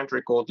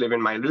documentary called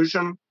Living My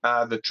Illusion,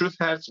 The Truth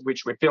Hurts,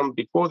 which we filmed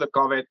before the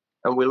COVID,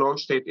 and we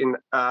launched it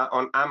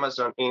on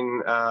Amazon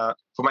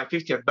for my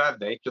 50th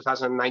birthday,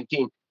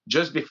 2019,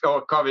 just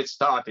before COVID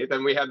started,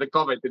 and we had the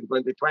COVID in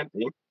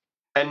 2020.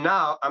 And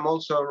now I'm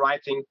also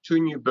writing 2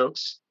 new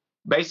books.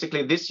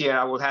 Basically, this year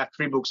I will have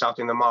 3 books out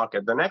in the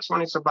market. The next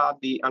one is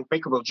about the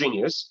unfakeable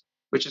genius,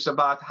 which is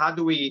about how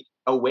do we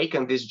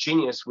awaken this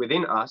genius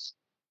within us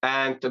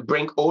and to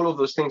bring all of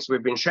those things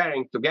we've been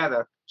sharing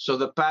together, so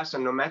the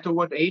person, no matter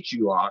what age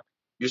you are,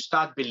 you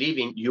start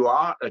believing you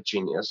are a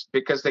genius,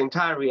 because the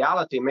entire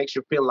reality makes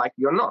you feel like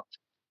you're not.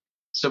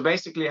 So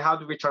basically, how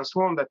do we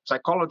transform that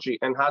psychology,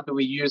 and how do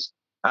we use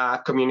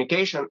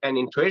communication and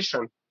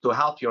intuition to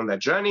help you on that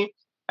journey?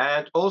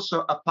 And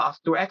also A Path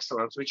to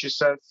Excellence, which is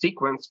a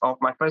sequence of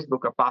my first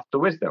book, A Path to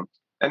Wisdom.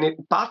 And in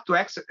Path to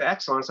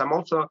Excellence, I'm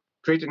also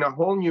creating a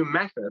whole new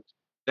method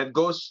that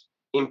goes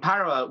in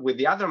parallel with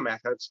the other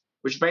methods,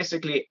 which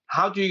basically,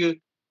 how do you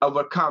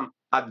overcome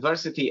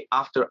adversity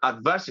after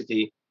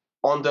adversity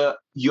on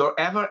your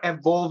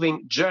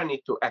ever-evolving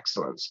journey to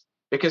excellence?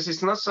 Because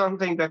it's not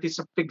something that is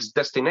a fixed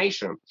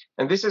destination.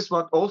 And this is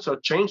what also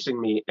changed in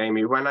me,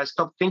 Amy, when I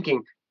stopped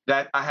thinking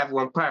that I have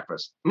one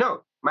purpose.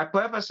 No, my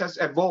purpose has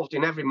evolved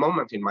in every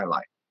moment in my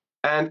life.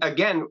 And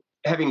again,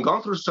 having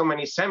gone through so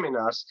many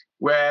seminars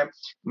where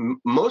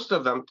most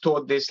of them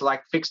taught this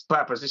like fixed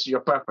purpose, this is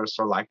your purpose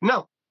for life.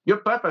 No, your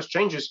purpose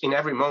changes in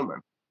every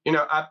moment.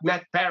 I've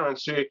met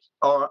parents who,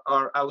 or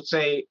I would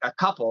say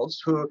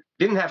couples who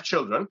didn't have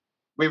children.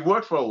 We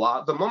worked for a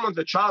while. The moment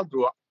the child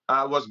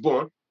was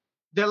born,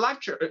 their life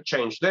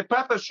changed, their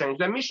purpose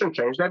changed, their mission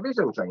changed, their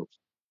vision changed.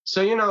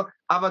 So,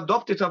 I've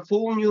adopted a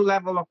full new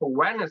level of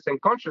awareness and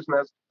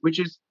consciousness, which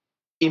is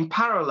in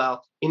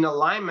parallel, in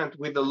alignment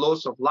with the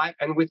laws of life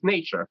and with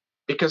nature,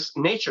 because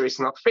nature is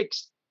not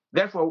fixed.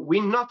 Therefore,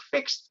 we're not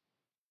fixed.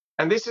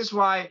 And this is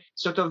why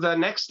sort of the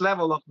next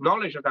level of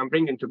knowledge that I'm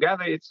bringing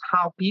together is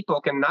how people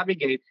can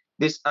navigate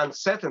this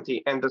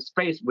uncertainty and the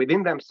space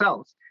within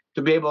themselves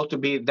to be able to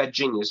be that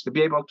genius, to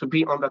be able to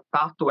be on the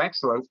path to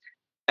excellence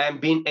and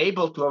being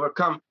able to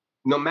overcome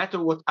no matter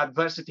what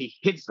adversity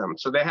hits them.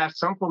 So they have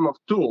some form of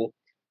tool.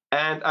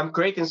 And I'm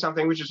creating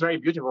something which is very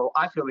beautiful.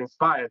 I feel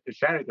inspired to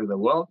share it with the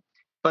world.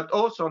 But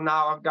also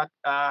now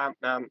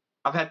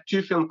I've had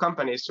 2 film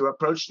companies who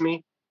approached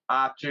me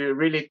to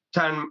really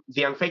turn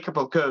The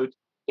Unfakeable Code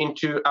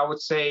into, I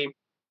would say,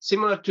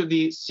 similar to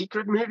The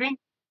Secret movie,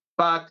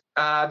 but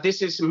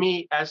this is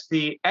me as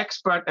the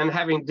expert and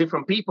having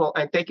different people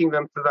and taking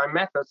them through their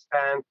methods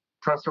and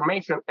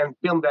transformation and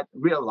film that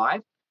real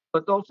life.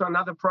 But also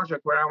another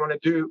project where I want to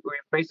do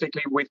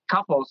with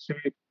couples who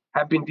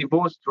have been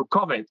divorced through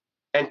COVID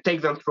and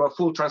take them through a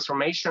full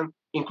transformation,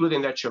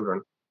 including their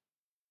children,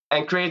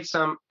 and create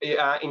some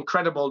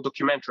incredible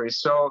documentaries.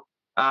 So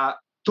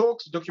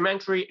talks,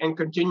 documentary, and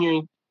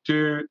continuing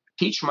to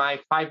teach my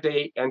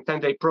 5-day and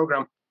 10-day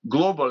program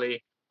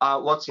globally,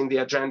 what's in the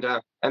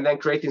agenda, and then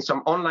creating some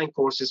online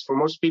courses for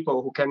most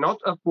people who cannot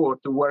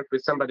afford to work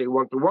with somebody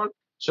one-to-one.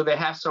 So they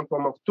have some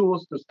form of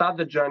tools to start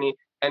the journey,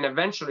 and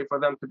eventually for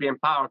them to be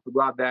empowered to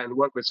go out there and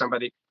work with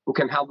somebody who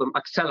can help them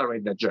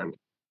accelerate that journey.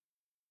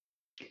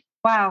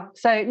 Wow.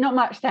 So not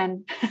much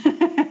then.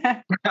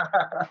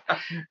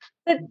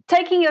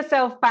 Taking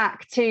yourself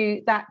back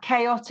to that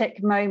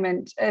chaotic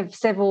moment of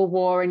civil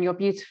war in your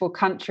beautiful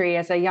country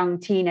as a young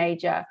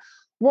teenager,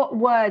 what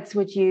words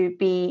would you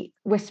be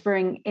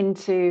whispering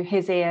into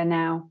his ear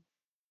now?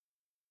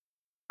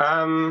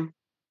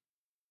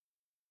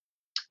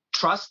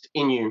 Trust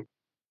in you.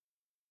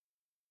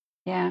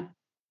 Yeah.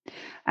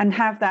 And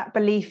have that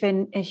belief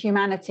in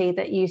humanity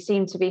that you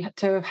seem to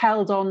have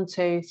held on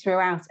to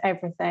throughout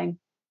everything.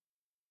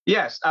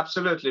 Yes,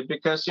 absolutely.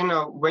 Because,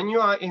 when you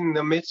are in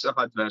the midst of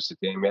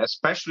adversity,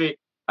 especially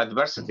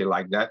adversity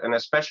like that, and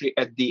especially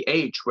at the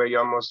age where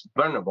you're most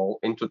vulnerable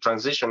into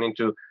transition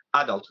into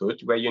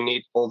adulthood, where you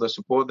need all the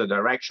support, the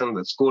direction,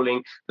 the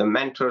schooling, the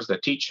mentors, the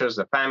teachers,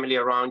 the family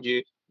around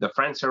you, the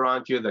friends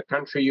around you, the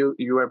country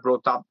you were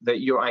brought up,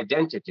 your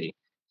identity.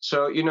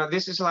 So,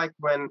 this is like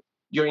when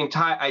your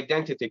entire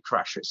identity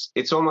crashes.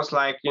 It's almost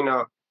like,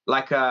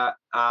 like a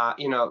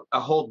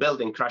whole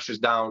building crashes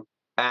down.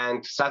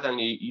 and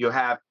suddenly you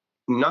have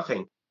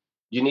nothing.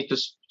 You need to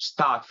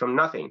start from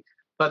nothing.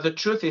 But the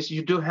truth is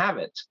you do have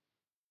it.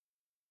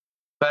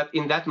 But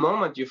in that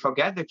moment, you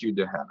forget that you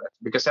do have it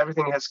because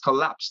everything has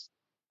collapsed.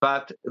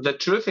 But the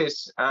truth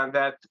is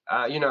that,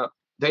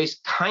 there is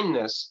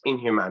kindness in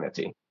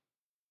humanity.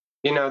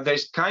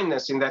 There's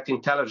kindness in that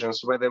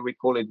intelligence, whether we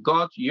call it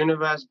God,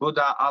 universe,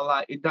 Buddha,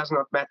 Allah, it does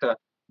not matter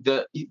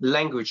the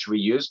language we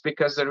use,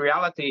 because the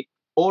reality,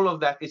 all of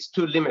that is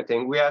too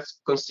limiting. We are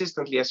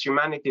consistently, as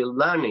humanity,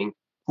 learning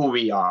who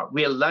we are.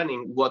 We are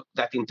learning what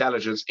that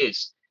intelligence is.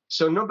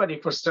 So nobody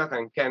for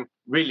certain can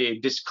really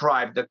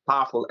describe that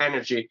powerful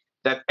energy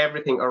that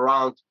everything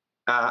around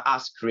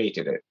us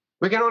created it.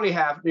 We can only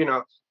have,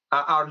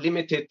 our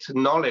limited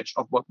knowledge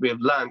of what we've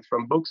learned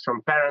from books,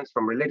 from parents,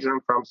 from religion,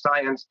 from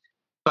science,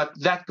 but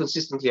that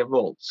consistently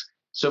evolves.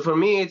 So for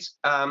me, it's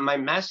my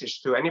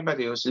message to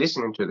anybody who's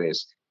listening to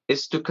this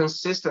is to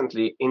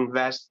consistently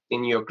invest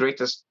in your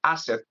greatest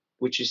asset,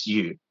 which is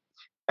you.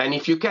 And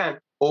if you can,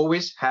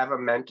 always have a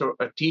mentor,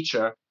 a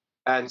teacher,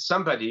 and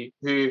somebody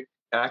who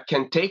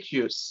can take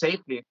you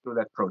safely through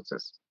that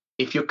process.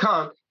 If you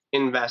can't,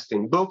 invest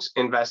in books,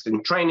 invest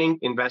in training,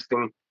 invest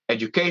in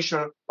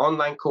education,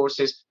 online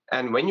courses,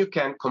 and when you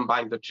can,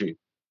 combine the two.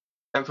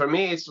 And for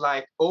me, it's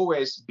like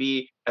always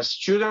be a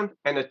student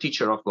and a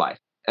teacher of life,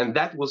 and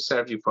that will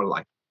serve you for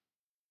life.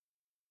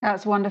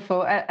 That's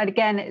wonderful. And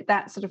again,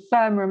 that sort of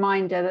firm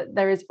reminder that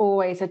there is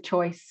always a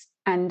choice,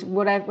 and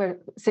whatever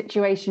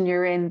situation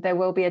you're in, there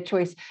will be a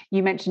choice.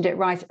 You mentioned it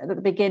right at the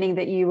beginning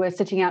that you were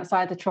sitting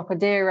outside the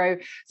Trocadero,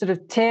 sort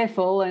of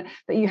tearful, and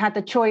that you had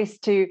the choice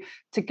to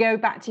go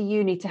back to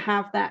uni, to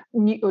have that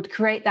or to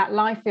create that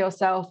life for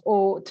yourself,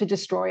 or to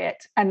destroy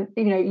it. And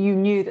you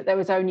knew that there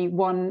was only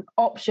one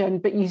option,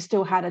 but you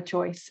still had a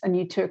choice, and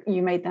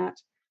you made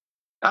that.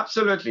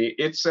 Absolutely.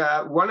 It's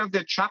one of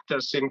the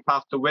chapters in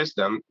Path to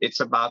Wisdom. It's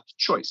about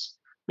choice,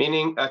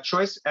 meaning a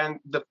choice and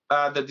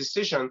the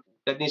decision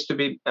that needs to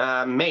be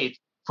made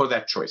for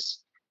that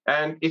choice.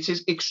 And it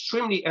is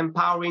extremely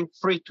empowering,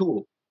 free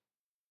tool.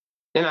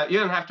 You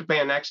don't have to pay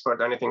an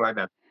expert or anything like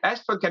that.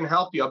 Expert can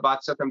help you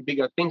about certain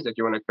bigger things that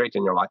you want to create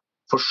in your life.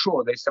 For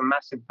sure, there's a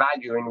massive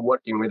value in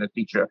working with a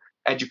teacher,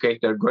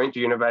 educator, going to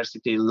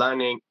university,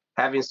 learning,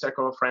 having a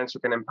circle of friends who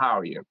can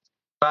empower you.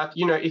 But,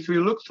 if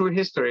you look through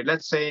history,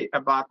 let's say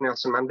about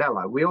Nelson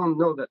Mandela, we all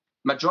know that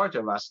majority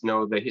of us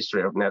know the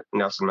history of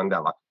Nelson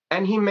Mandela.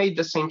 And he made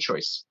the same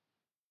choice.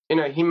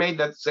 He made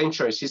that same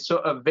choice. He saw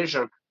a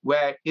vision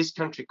where his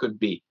country could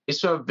be. He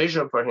saw a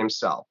vision for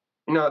himself.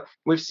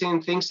 We've seen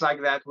things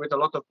like that with a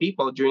lot of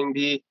people during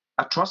the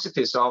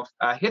atrocities of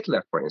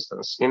Hitler, for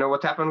instance.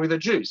 What happened with the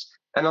Jews.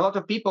 And a lot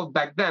of people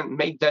back then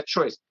made that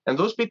choice. And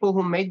those people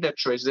who made that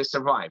choice, they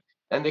survived.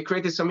 And they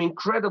created some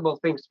incredible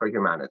things for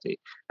humanity.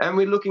 And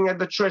we're looking at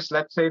the choice,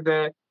 let's say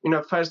the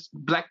first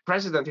Black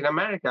president in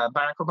America,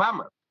 Barack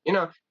Obama.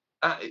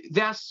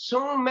 There are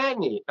so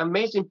many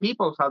amazing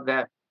people out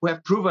there who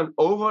have proven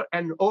over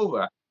and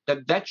over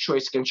that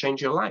choice can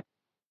change your life.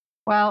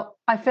 Well,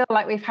 I feel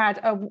like we've had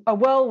a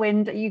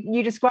whirlwind.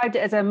 You described it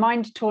as a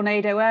mind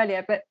tornado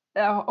earlier, but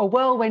a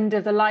whirlwind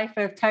of the life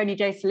of Tony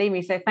J.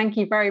 Salimi. So thank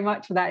you very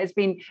much for that. It's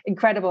been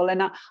incredible.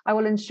 And I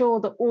will ensure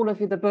that all of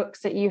the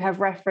books that you have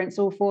referenced,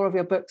 all 4 of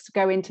your books,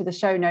 go into the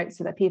show notes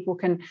so that people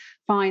can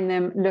find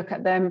them, look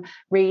at them,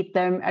 read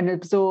them, and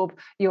absorb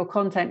your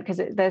content,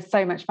 because there's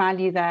so much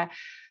value there.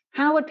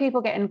 How would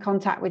people get in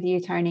contact with you,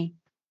 Tony?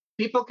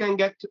 People can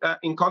get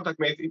in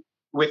contact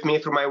with me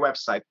through my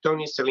website,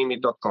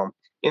 tonysalimi.com.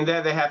 In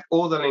there, they have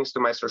all the links to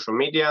my social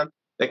media.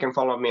 They can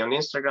follow me on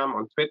Instagram,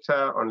 on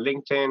Twitter, on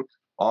LinkedIn,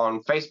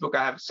 on Facebook.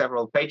 I have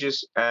several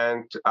pages,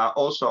 and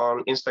also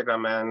on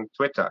Instagram and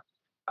Twitter.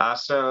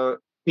 So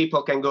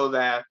people can go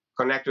there,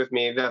 connect with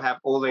me. They'll have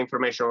all the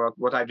information about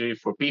what I do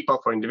for people,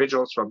 for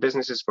individuals, for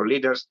businesses, for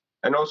leaders,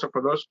 and also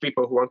for those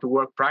people who want to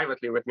work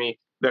privately with me.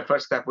 The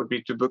first step would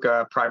be to book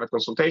a private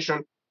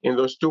consultation. In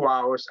those 2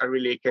 hours, I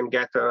really can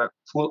get a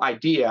full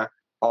idea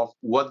of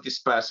what this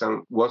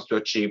person wants to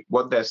achieve,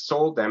 what their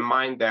soul, their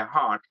mind, their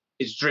heart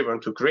is driven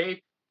to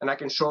create, and I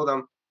can show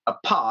them a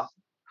path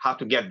how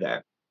to get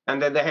there.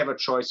 And then they have a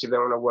choice if they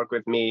want to work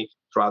with me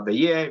throughout the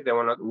year, if they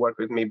want to work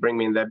with me, bring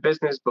me in their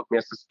business, book me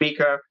as a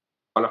speaker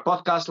on a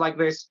podcast like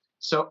this.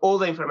 So all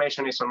the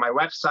information is on my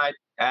website,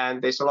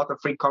 and there's a lot of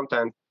free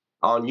content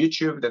on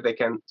YouTube that they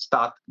can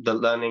start the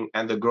learning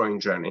and the growing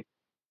journey.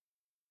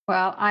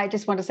 Well, I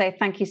just want to say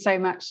thank you so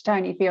much,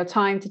 Tony, for your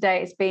time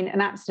today. It's been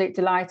an absolute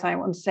delight. I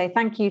want to say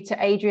thank you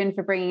to Adrian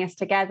for bringing us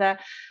together.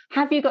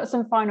 Have you got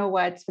some final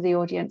words for the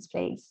audience,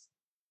 please?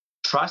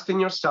 Trust in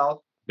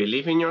yourself,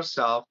 believe in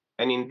yourself,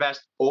 and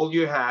invest all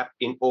you have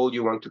in all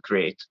you want to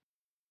create.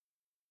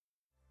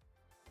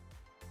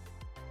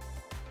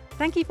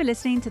 Thank you for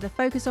listening to the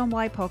Focus on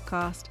Why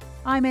podcast.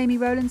 I'm Amy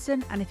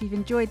Rowlandson, and if you've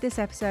enjoyed this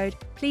episode,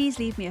 please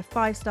leave me a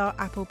 5-star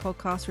Apple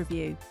Podcast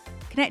review.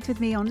 Connect with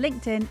me on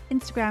LinkedIn,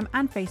 Instagram,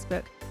 and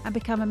Facebook, and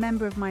become a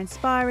member of my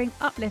inspiring,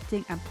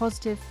 uplifting, and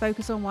positive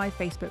Focus on Why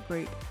Facebook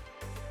group.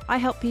 I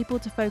help people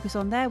to focus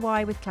on their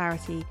why with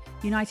clarity,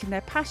 uniting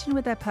their passion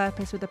with their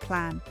purpose with a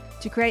plan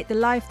to create the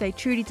life they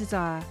truly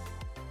desire.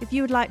 If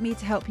you would like me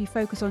to help you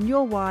focus on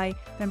your why,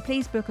 then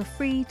please book a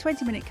free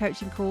 20-minute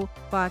coaching call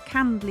via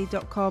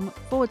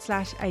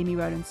calendly.com/Amy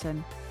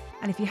Rowlandson.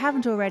 And if you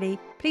haven't already,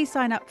 please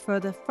sign up for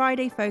the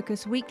Friday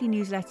Focus weekly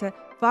newsletter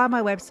via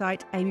my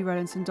website,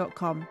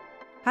 amyrowlandson.com.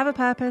 Have a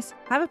purpose,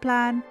 have a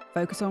plan,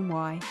 focus on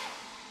why.